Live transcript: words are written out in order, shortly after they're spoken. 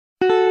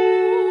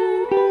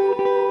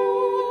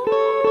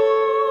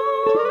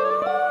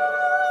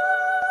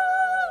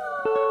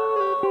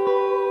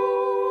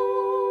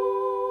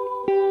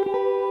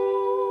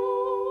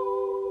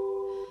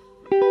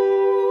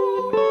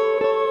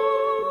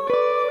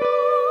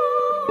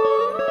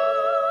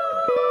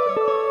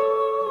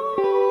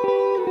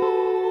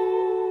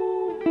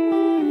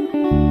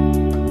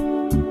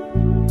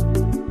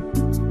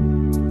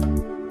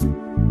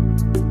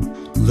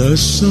The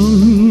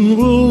sun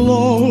will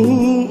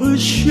always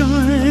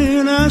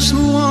shine as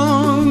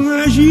long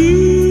as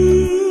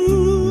you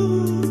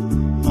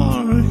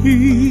are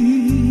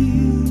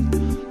here,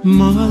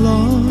 my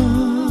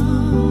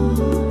love.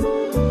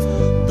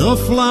 The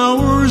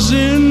flowers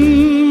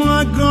in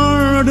my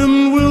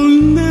garden will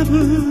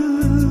never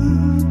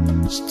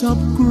stop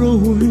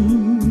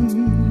growing,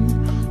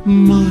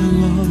 my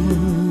love.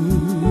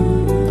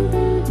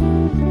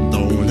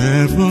 Don't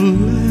ever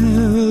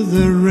let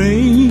the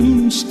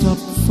rain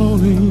stop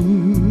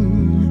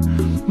falling,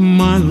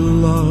 my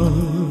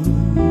love.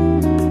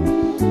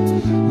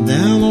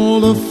 Then all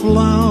the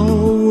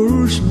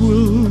flowers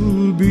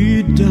will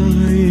be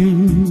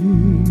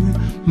dying,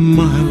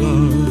 my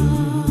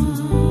love.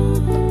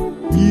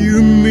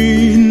 You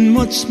mean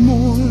much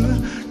more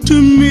to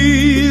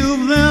me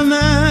than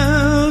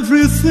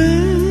everything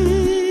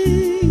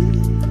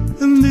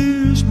in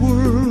this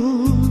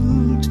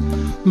world,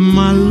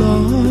 my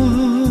love.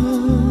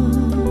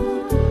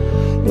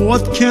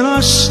 What can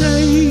I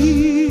say?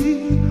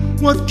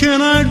 What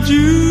can I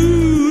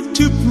do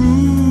to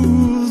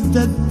prove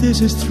that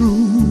this is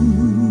true?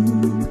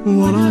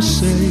 What I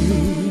say,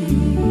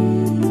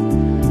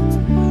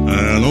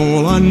 and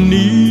all I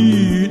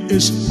need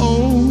is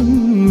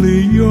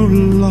only your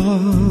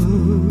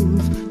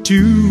love to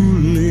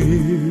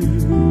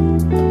live.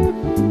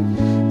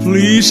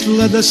 Please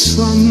let the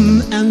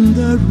sun and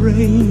the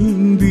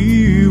rain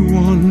be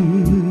one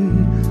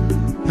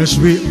as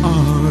we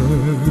are.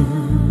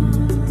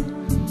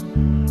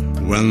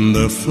 When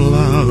the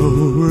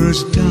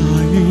flowers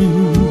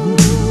dying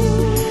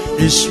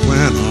is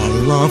when our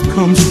love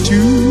comes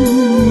to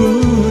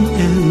an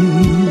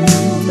end.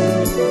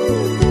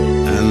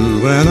 And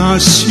when I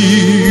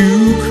see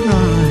you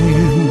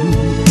crying,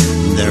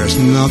 there's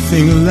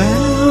nothing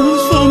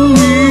left for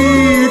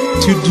me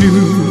to do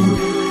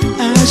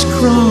as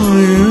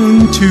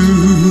crying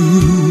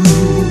too.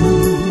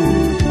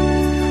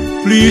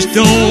 Please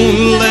don't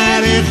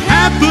let it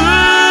happen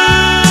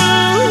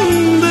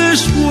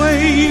this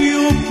way.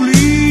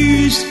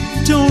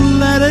 Don't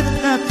let it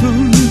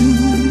happen.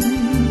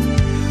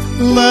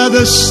 Let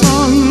the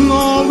sun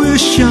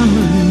always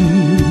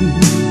shine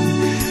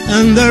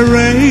and the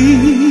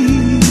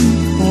rain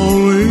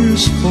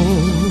always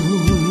fall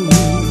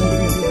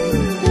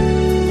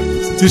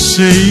to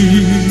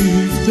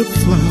save the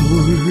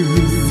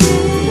flowers,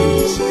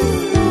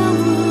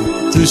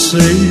 to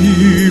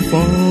save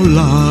our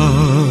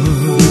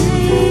love,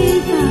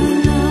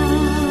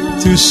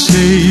 to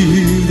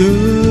save the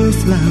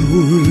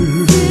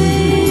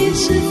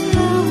flowers,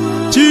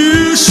 to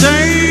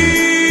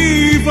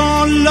save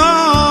our love.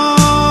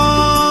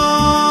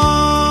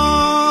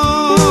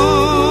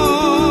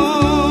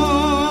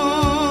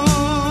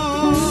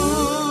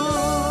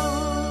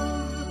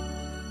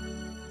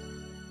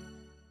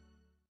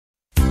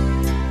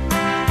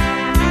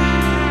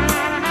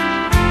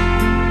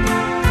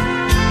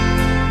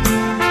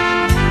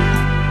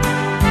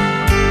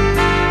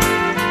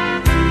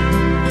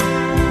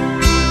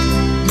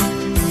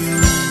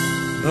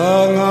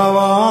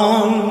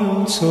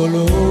 Bengawan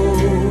Solo,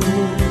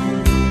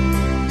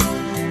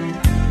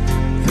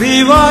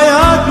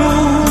 riwayatmu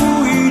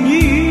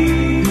ini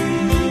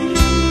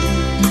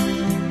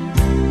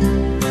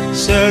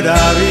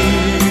sedari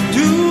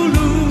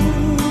dulu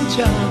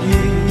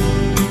jadi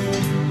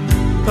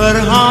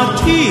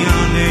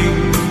perhatian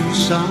yang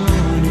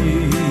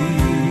sani.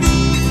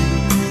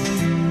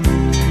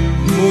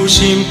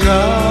 Musim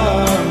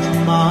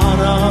kemarau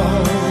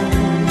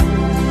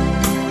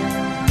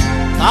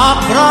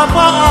tak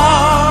berapa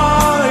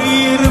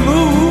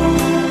airmu,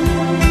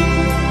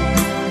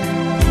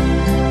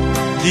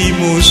 di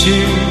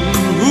musim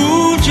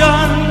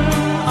hujan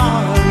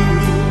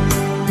air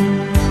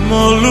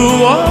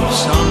meluap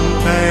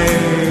sampai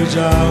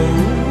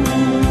jauh.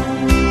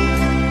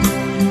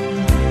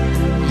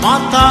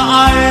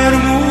 Mata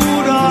airmu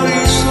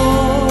dari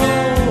Solo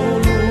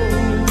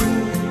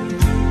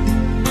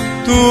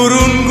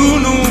turun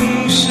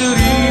gunung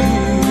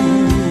seribu.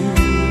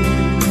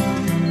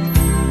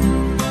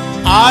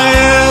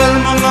 Air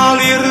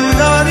mengalir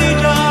dari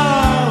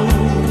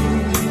jauh,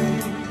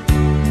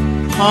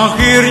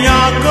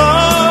 akhirnya ke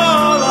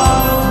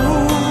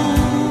laut.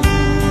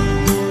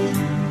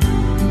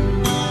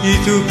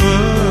 Itu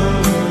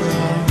perahu,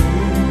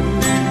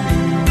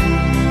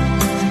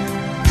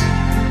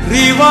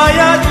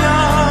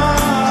 riwayatnya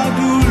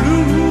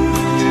dulu.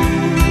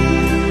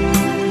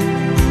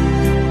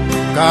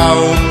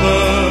 Kaum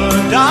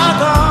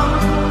pedagang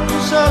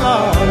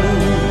selalu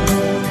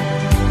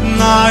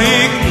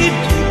naik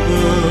itu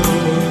perahu.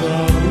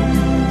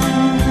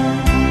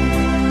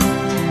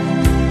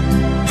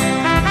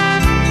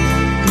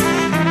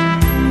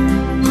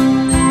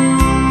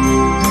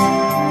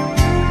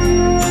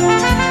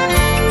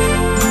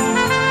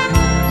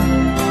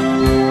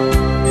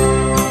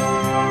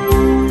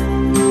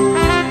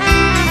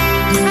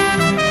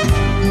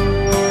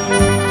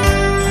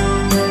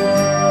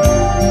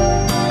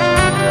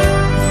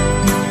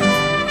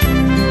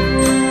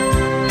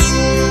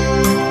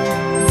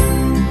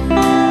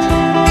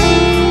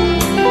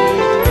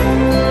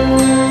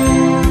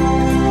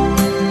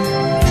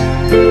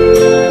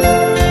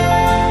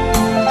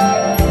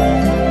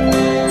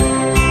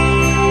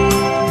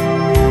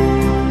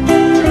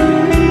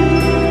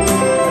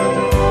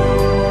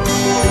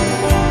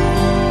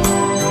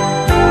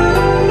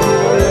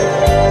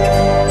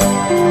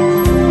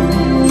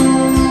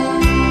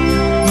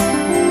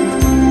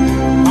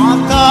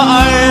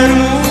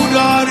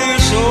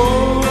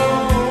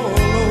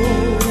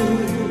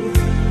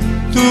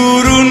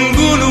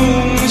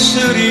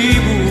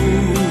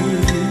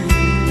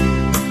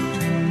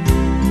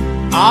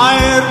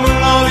 air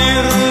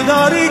mengalir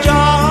dari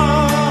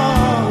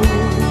jauh,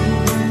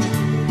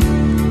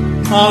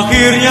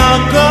 akhirnya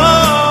ke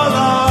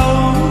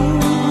laut.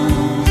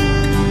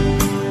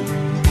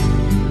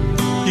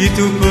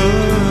 Itu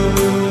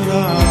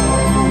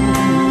perahu.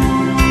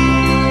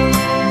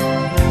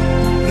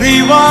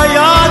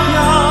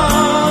 Riwayatnya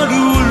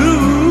dulu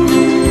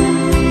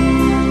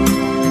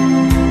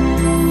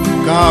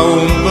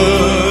kaum